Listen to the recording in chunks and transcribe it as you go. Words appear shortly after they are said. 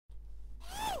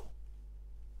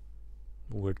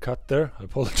Weird cut there. I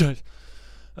apologize.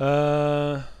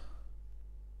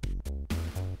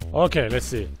 Okay, let's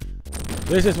see.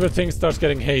 This is where things starts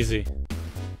getting hazy.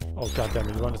 Oh god damn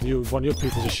it! One of you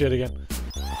pieces of shit again.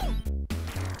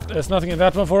 There's nothing in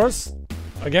that one for us.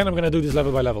 Again, I'm gonna do this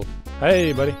level by level.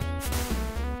 Hey, buddy.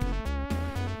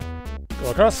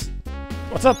 Go across.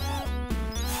 What's up?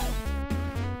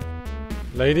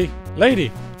 Lady?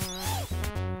 Lady!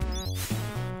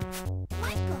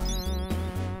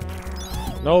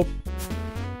 Nope.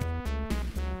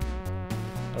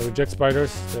 I reject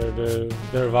spiders.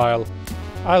 They're vile.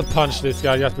 I'll punch this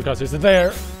guy just because he's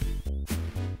there.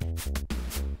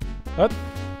 What?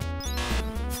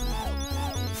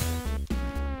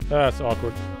 That's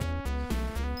awkward.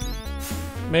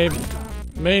 Maybe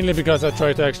mainly because I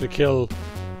try to actually kill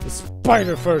the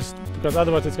spider first, because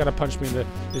otherwise it's gonna punch me in the.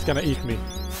 It's gonna eat me.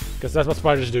 Because that's what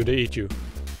spiders do, they eat you.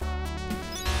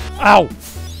 Ow!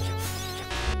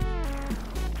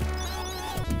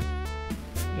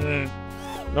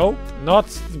 No, not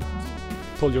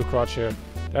pull your crotch here.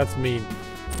 That's mean.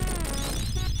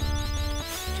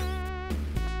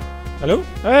 Hello?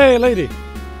 Hey, lady!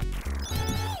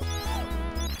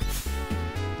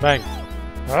 Bang.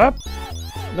 Up!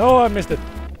 No, I missed it.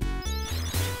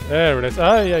 There it is.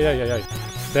 Ay, ay, ay, ay, ay.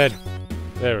 Dead.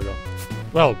 There we go.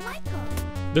 Well,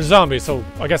 they're zombies, so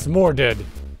I guess more dead.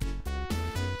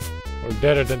 Or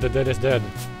deader than the dead is dead.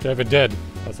 To have it dead.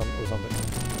 Or something.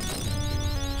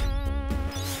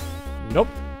 Nope.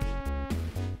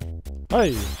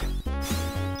 Hey.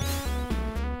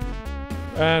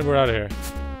 And we're out of here.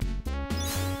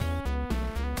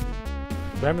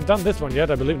 We haven't done this one yet,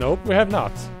 I believe. Nope, we have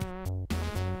not.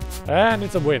 And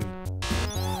it's a win.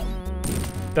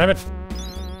 Damn it.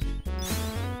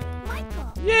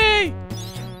 Yay!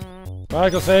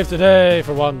 Michael saves today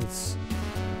for once.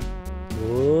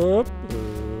 Whoop.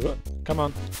 Come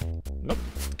on. Nope.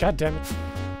 God damn it.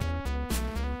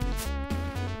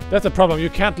 That's a problem. You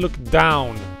can't look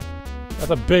down.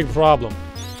 That's a big problem.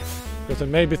 Because there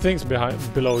may be things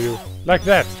below you. Like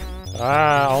that.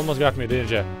 Ah, almost got me,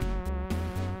 didn't you?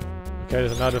 Okay,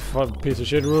 there's another fun piece of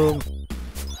shit room.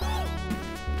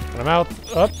 And I'm out.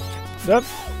 Up. Up.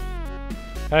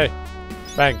 Hey.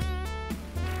 Bang.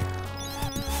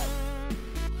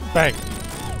 Bang.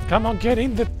 Come on, get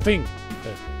in the thing.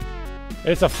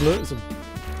 It's a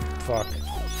fuck.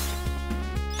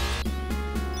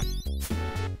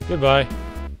 Goodbye.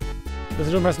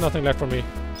 This room has nothing left for me.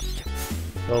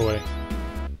 Go away.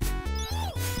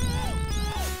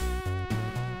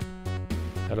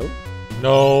 Hello?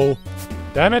 No!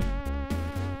 Damn it!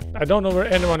 I don't know where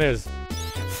anyone is.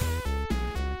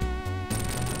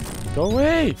 Go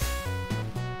away!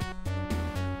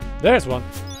 There's one.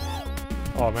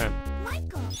 Oh man.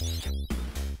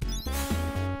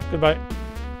 Goodbye.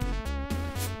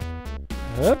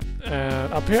 Up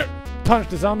and up here. Punch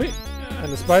the zombie.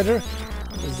 And the spider.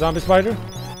 The zombie spider.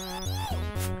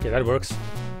 Okay, that works.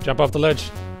 Jump off the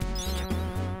ledge.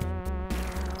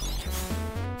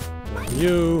 And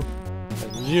you.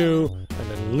 And you.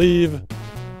 And then leave.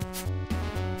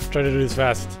 Try to do this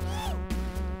fast.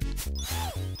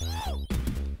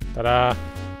 Ta-da.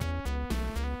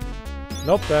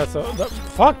 Nope, that's a...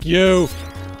 fuck you!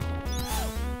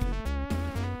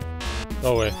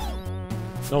 No way.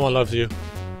 No one loves you.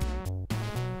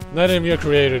 Not even your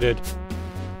creator did.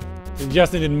 You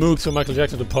just needed mooks for Michael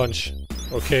Jackson to punch.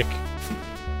 Or kick.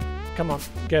 Come on,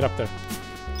 get up there.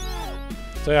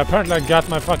 So yeah, apparently I got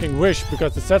my fucking wish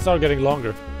because the sets are getting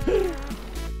longer.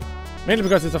 Mainly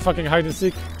because it's a fucking hide and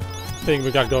seek thing we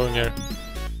got going here.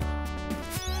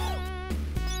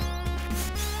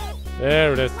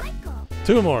 There it is.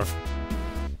 2 more.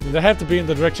 And they have to be in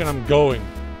the direction I'm going.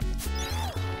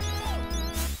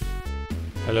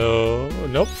 Hello?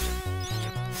 Nope.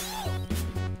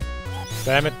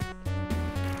 Damn it.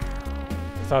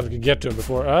 I thought I could get to him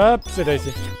before. Upsie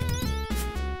daisy.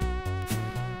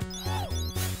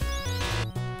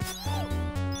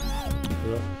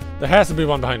 There has to be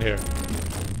one behind here.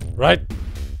 Right?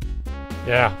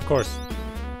 Yeah, of course.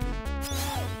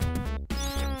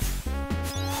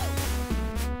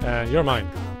 And you're mine.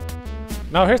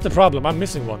 Now here's the problem. I'm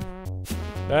missing one.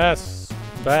 That's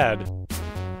bad.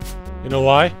 You know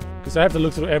why? Because I have to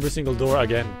look through every single door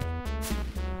again.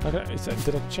 Okay,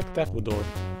 did I check that door?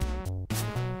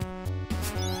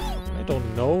 I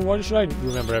don't know. Why should I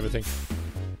remember everything?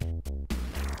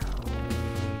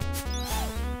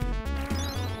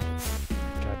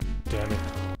 God damn it.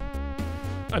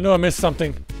 I know I missed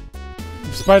something.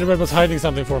 Spider-Man was hiding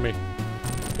something for me.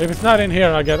 If it's not in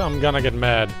here, I'm gonna get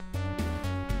mad.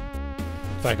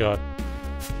 Thank God.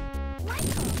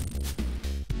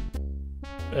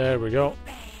 There we go.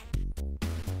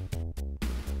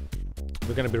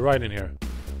 We're gonna be right in here.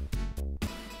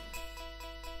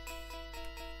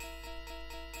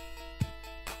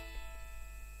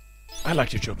 I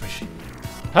like you, Joe Pesci.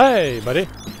 Hey, buddy!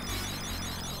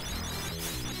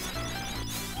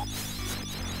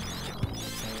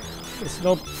 It's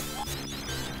no...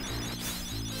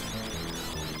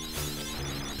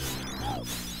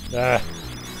 Ah.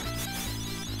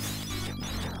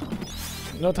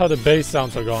 Not how the bass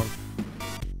sounds are gone.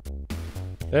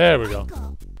 There we go.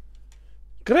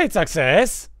 Great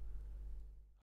success!